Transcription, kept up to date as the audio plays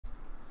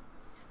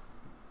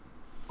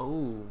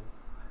Oh,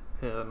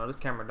 hell no, this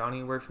camera don't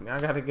even work for me.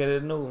 I gotta get a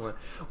new one.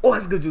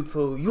 What's good,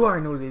 YouTube? You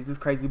already know this. This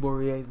Crazy Boy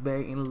reacts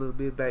back in a little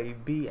bit,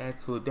 baby. And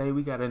today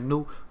we got a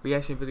new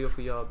reaction video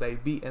for y'all,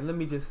 baby. And let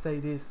me just say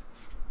this.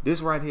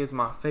 This right here is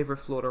my favorite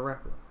Florida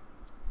rapper.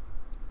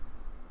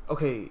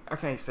 Okay, I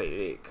can't say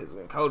that because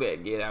when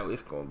Kodak get out,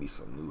 it's gonna be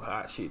some new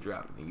hot shit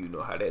dropping, and you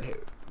know how that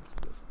happens.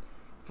 But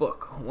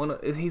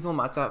fuck, he's on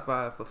my top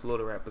 5 for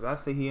Florida rappers. I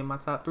say he in my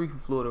top 3 for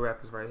Florida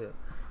rappers right here.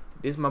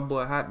 This my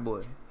boy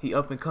Hotboii. He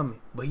up and coming,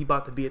 but he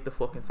about to be at the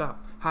fucking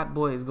top.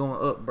 Hotboii is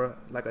going up, bruh,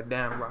 like a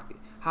damn rocket.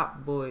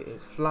 Hotboii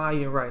is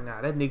flying right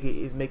now. That nigga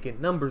is making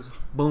numbers,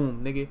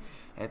 boom, nigga.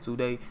 And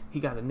today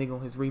he got a nigga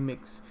on his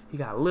remix. He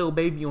got a Lil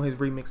Baby on his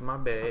remix. My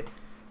bad.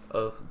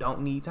 Of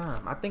Don't Need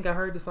Time. I think I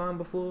heard the song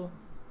before,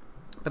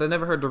 but I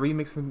never heard the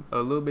remix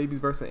of Lil Baby's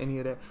verse or any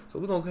of that. So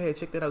we're gonna go ahead and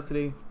check that out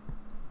today.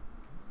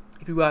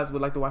 If you guys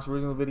would like to watch the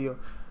original video,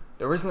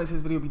 the original link to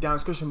this video will be down in the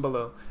description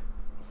below.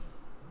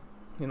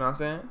 You know what I'm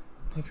saying?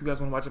 If you guys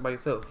want to watch it by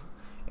yourself.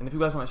 And if you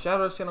guys want to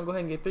shout out this channel, go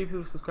ahead and get 3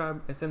 people to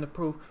subscribe and send the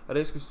proof of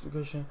their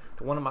subscription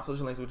to one of my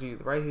social links, which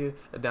is right here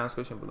or down in the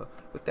description below.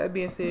 With that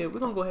being said, we're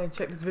gonna go ahead and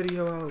check this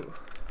video out.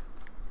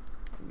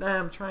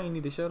 Damn train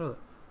need to shut up.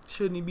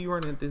 Shouldn't he be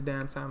running at this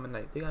damn time of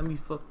night? They got me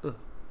fucked up.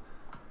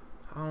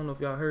 I don't know if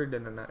y'all heard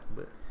that or not,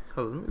 but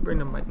hold on, let me bring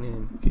the mic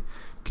in.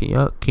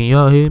 Can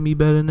y'all hear me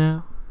better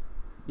now?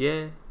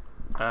 Yeah?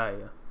 Alright,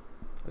 yeah.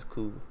 That's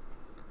cool.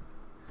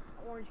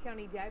 Orange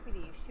County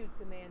deputy shoots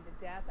a man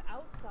to death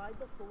outside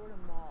the Florida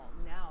Mall.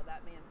 Now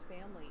that man's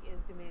family is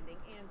demanding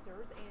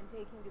answers and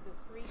taking to the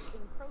streets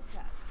in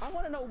protest. I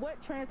want to know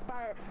what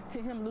transpired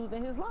to him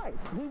losing his life.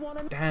 We want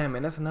to. Damn,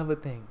 and that's another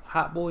thing.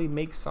 Hotboii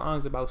makes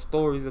songs about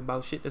stories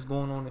about shit that's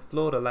going on in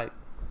Florida. Like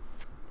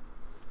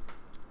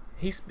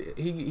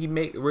he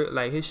make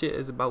like his shit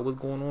is about what's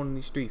going on in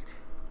these streets.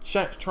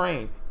 Shut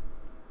train,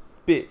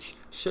 bitch.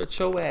 Shut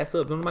your ass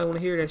up. Don't nobody want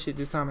to hear that shit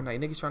this time of night.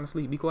 Niggas trying to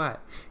sleep. Be quiet.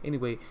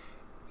 Anyway.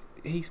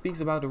 He speaks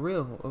about the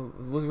real,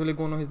 what's really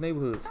going on in his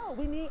neighborhoods. Oh,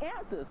 we need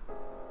answers.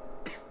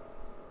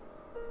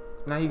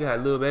 Now he got a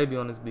Lil Baby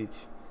on this bitch.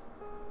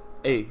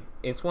 Hey,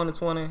 in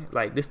 2020,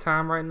 like this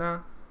time right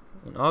now,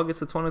 in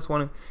August of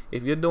 2020,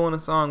 if you're doing a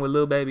song with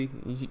Lil Baby,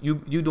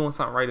 you doing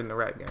something right in the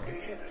rap game.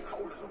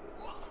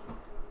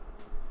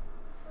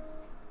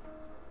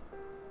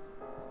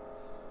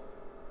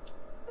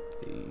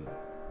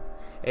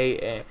 Hey,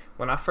 and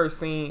when I first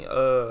seen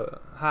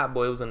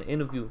Hotboii, it was an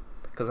interview.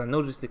 Cause I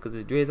noticed it, cause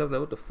his dreads. I was like,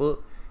 "What the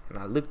fuck?" And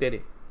I looked at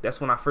it. That's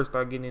when I first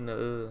started getting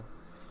into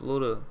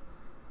Florida.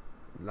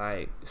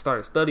 Like,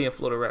 started studying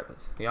Florida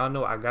rappers. Y'all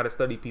know I gotta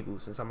study people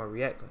since I'm a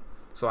reactor,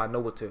 so I know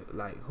what to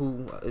like,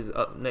 who is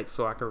up next,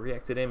 so I can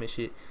react to them and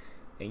shit.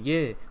 And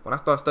yeah, when I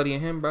started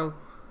studying him, bro,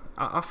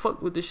 I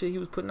fucked with the shit he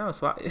was putting out.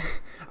 So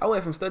I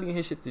went from studying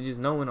his shit to just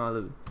knowing all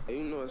of it. And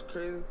you know it's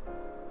crazy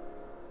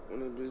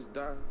when a bitch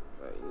die,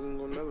 like you ain't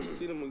gonna never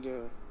see them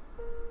again.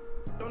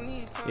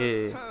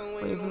 Yeah,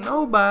 ain't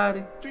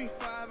nobody.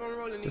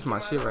 This my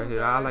shit right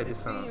here. I like this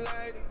song.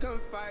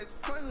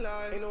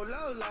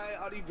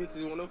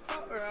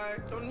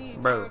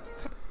 Bro,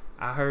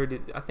 I heard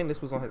it. I think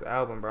this was on his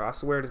album, bro. I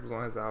swear this was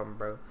on his album,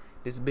 bro.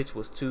 This bitch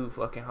was too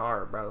fucking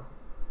hard, bro.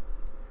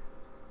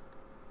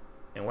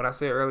 And what I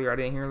said earlier, I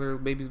didn't hear Lil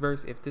Baby's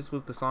verse. If this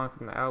was the song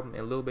from the album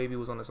and Lil Baby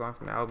was on the song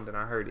from the album, then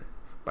I heard it.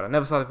 But I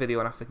never saw the video,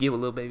 and I forget what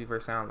Lil Baby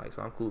verse sound like,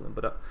 so I'm cooling.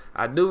 But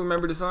I do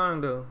remember the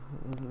song though,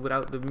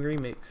 without the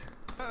remix.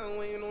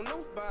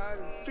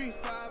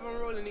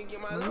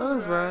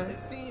 Love's right.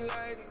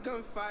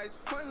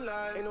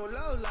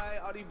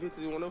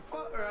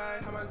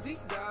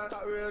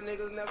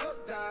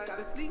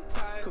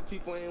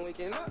 People ain't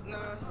waking up now.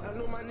 I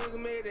know my nigga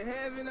made it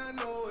heaven, I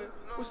know it.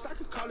 Wish I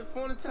could call the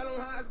phone and tell him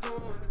how it's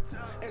going.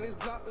 And his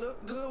block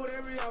look good with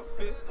every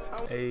outfit.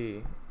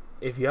 Hey.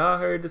 If y'all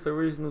heard this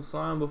original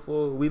song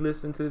before we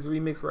listened to this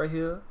remix right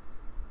here,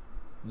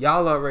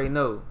 y'all already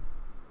know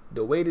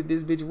the way that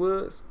this bitch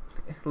was.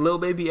 Lil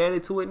Baby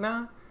added to it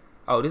now.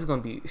 Oh, this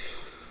gonna be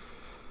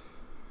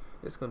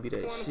that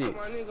shit.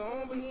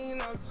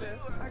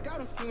 I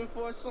got a feeling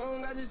for a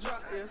song I just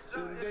dropped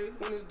yesterday.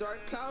 When it's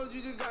dark clouds,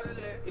 you just gotta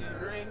let it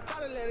rain.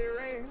 Gotta let it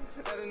rain.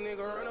 Let a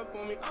nigga run up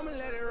on me, I'ma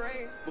let it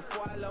rain.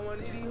 Before I love one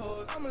of these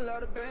hoes, I'ma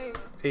love the bang.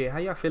 Hey, how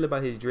y'all feel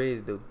about his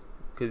dreads though?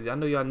 Cause I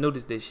know y'all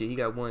noticed that shit. He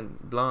got one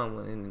blonde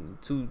one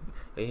and two.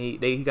 And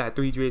he got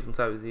 3 dreads on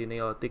top of his head, and they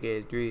all thick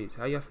ass dreads.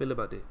 How y'all feel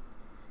about that?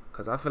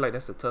 Cause I feel like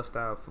that's a tough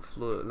style for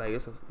Florida. Like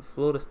it's a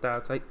Florida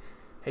style type,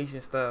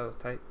 Haitian style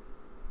type.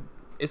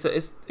 It's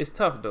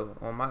tough though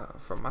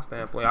from my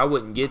standpoint. I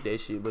wouldn't get that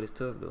shit, but it's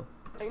tough though.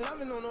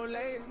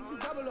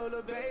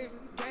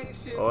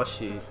 Oh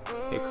shit!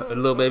 The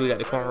Lil Baby got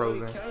the cornrows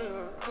in.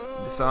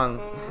 The song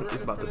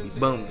is about to be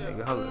boom,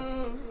 nigga. Hold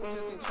on.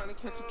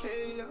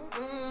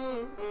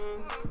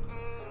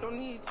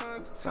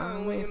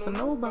 Time waiting for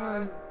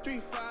nobody.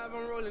 3-5,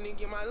 I'm rolling and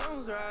get my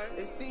lungs right.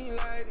 It seem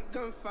like the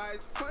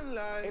gunfights, fun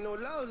life. Ain't no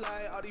love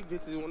life. All these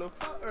bitches wanna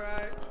fuck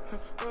right.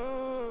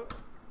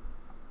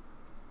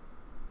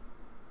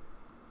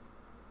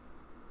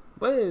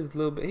 Where is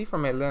Lil Baby? He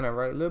from Atlanta,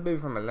 right? Lil Baby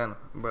from Atlanta,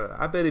 bro.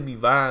 I bet it be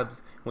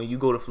vibes when you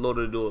go to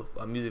Florida to do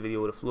a music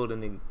video with a Florida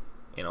nigga,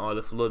 and all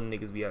the Florida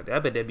niggas be out there. I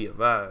bet that be a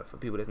vibe for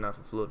people that's not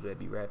from Florida that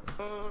be rapping.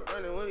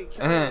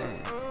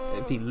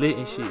 It be lit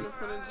and shit.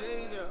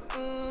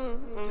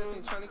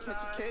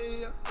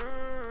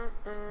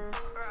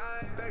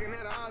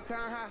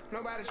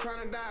 Nobody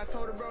trying to die. I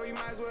told her, bro, you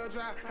might as well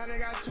try. I done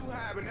got too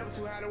high, but never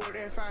too high to work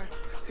that fine.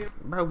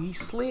 Bro, he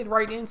slid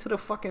right into the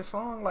fucking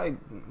song like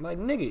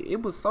nigga,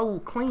 it was so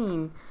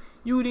clean.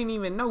 You didn't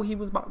even know he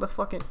was about to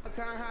fucking.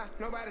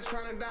 Nobody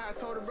trying to die. I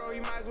told her, bro,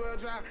 you might as well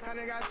try. I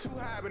done got too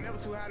high, but never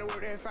too high to work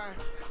that fine.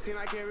 Seem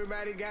like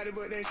everybody got it,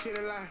 but that shit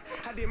a lie.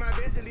 I did my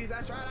best, at least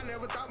I tried. I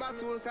never thought about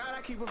suicide.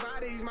 I keep a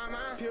fight to ease my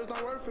mind. Pills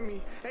don't work for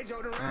me. They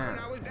joked around when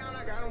I was down.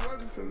 I got them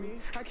working for me.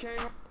 I came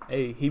home.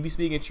 Hey, he be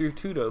speaking truth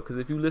too though, because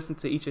if you listen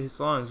to each of his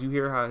songs, you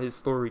hear how his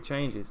story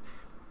changes.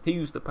 He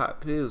used to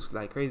pop pills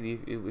like crazy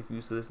if you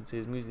used to listen to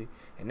his music,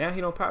 and now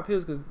he don't pop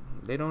pills because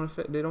they don't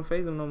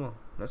phase him no more.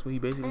 That's what he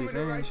basically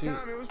saying. Right shit.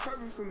 Time, it was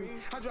perfect for me.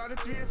 I dropped the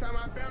 3 inside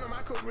my family,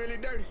 my coat really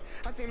dirty.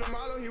 I seen him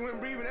all, he went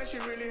breathing, that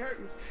shit really hurt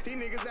me. These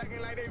niggas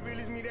acting like they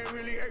really me, that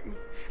really hurt me.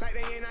 Like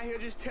they ain't out here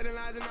just telling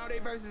lies in all they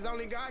verses.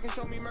 Only God can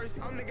show me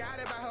mercy. I'm the guy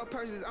that buy her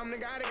purses. I'm the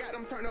guy that got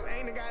them turned up.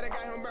 Ain't the guy that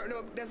got him burnt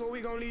up. That's what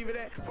we gon' leave it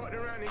at. Fucked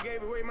around and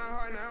gave away my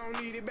heart, now I don't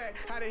need it back.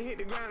 I done hit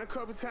the ground a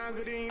couple times,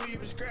 but it ain't leave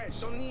a scratch.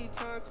 Don't need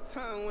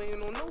time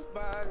waiting on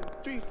nobody.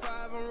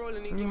 3-5, I'm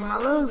rolling and get My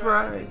lungs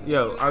right.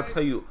 Yo, I'll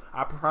tell you,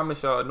 I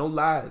promise y'all, no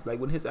lies. Like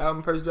when his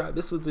album first dropped,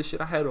 this was the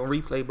shit I had on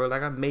replay, bro.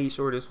 Like I made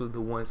sure this was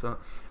the one song,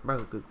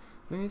 bro. Cause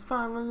let me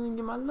find running and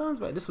get my lungs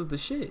back. This was the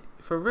shit,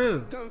 for real.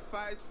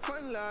 Gunfights,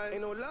 fun lie,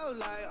 ain't no love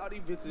lie. All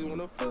these bitches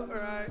wanna fuck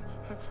right.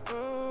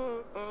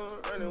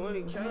 Running when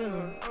he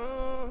came.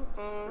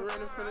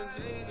 Running from the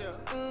J, yeah.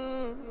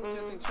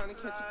 Just ain't trying to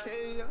catch a K,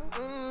 yeah.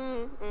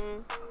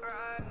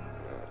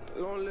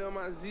 Long live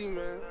my Z,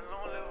 man.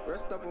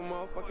 Rest up a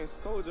motherfucking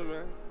soldier,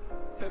 man.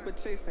 Paper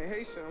chasing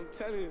Haitian, I'm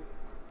telling you.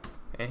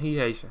 And he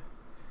Haitian.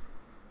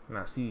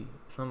 Now see,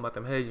 something about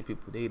them Haitian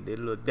people, they a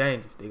little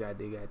dangerous. They got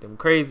them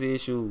crazy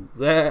issues.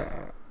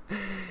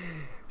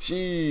 Shit,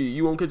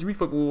 you won't catch me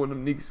fucking with one of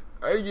them niggas.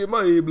 I ain't get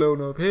my head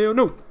blown off. Hell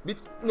no,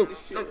 bitch. No.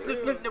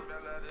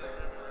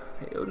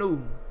 Hell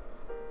no.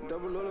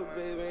 Double little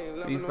baby ain't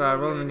loving 3-5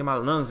 rolling and get my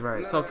lungs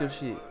right. Talk your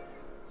shit.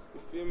 You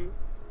feel me?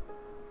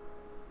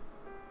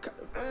 Cut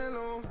the fan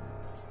on.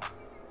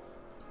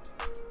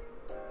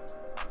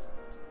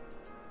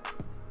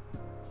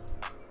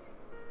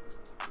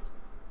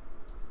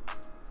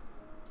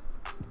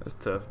 That's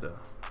tough though.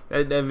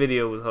 That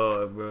video was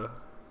hard, bro.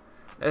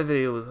 That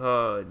video was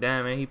hard.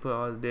 Damn, man, he put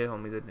all his dead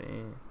homies at the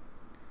end.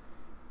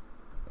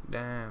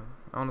 Damn.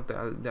 I don't know if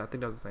I think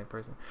that was the same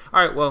person.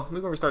 Alright, well, we're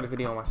gonna restart the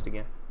video and watch it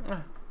again.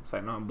 It's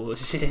like, no, I'm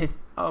bullshit.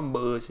 I'm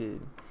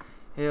bullshit.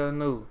 Hell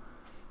no.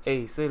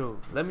 Hey, say though,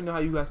 let me know how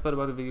you guys felt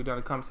about the video down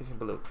in the comment section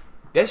below.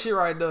 That shit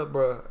right there,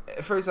 bro.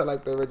 At first I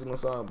liked the original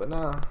song, but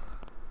nah.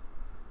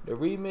 The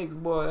remix,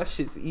 boy, that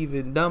shit's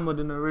even dumber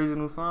than the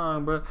original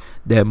song, bro.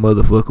 That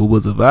motherfucker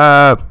was a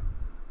vibe.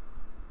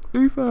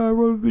 3-5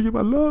 rolling to get my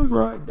lungs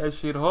right. That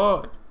shit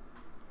hard.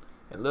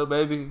 And Lil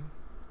Baby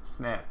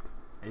snapped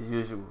as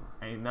usual.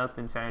 Ain't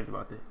nothing changed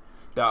about that.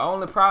 The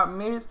only problem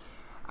is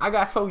I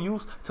got so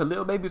used to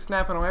Lil Baby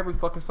snapping on every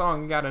fucking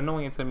song, it got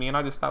annoying to me, and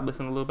I just stopped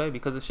listening to Lil Baby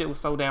because the shit was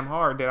so damn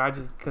hard that I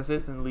just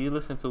consistently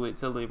listen to it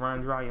till it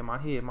run dry in my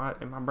head.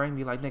 And my brain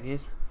be like,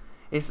 nigga,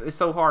 it's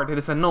so hard that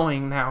it's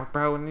annoying now,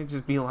 bro. And it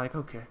just be like,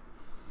 okay,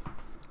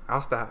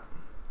 I'll stop.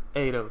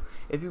 Hey, though,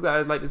 if you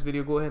guys like this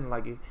video, go ahead and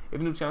like it. If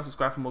you're new to the channel,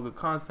 subscribe for more good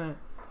content.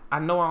 I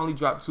know I only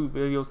dropped 2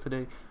 videos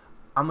today.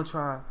 I'm going to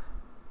try.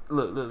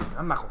 Look,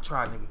 I'm not going to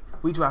try, nigga.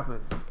 We dropping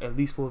at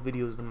least 4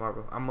 videos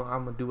tomorrow. I'm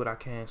gonna do what I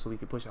can so we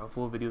can push out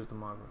 4 videos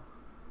tomorrow.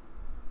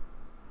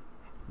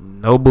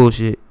 No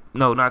bullshit.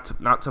 No,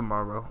 not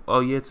tomorrow.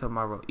 Oh, yeah,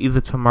 tomorrow. Either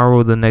tomorrow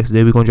or the next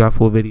day, we're going to drop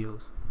 4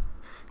 videos.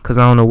 Because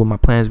I don't know what my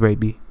plans may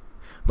be.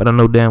 But I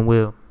know damn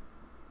well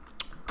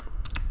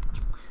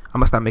I'm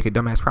gonna stop making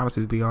dumbass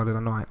promises to y'all that I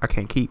know I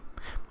can't keep.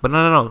 But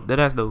no,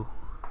 that's though.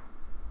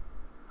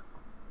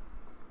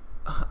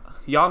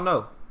 Y'all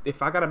know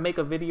if I gotta make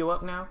a video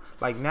up now,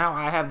 like now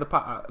I have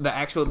the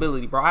actual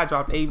ability, bro. I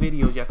dropped 8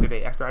 videos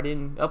yesterday after I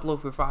didn't upload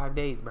for 5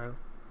 days, bro.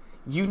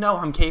 You know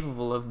I'm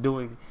capable of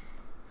doing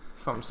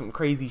some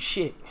crazy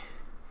shit.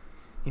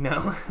 You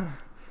know?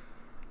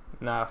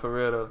 Nah, for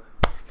real though.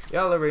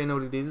 Y'all already know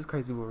what it is. It's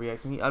Crazy Boy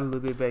Reacts. Me, a little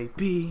bit,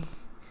 baby.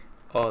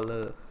 All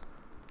love.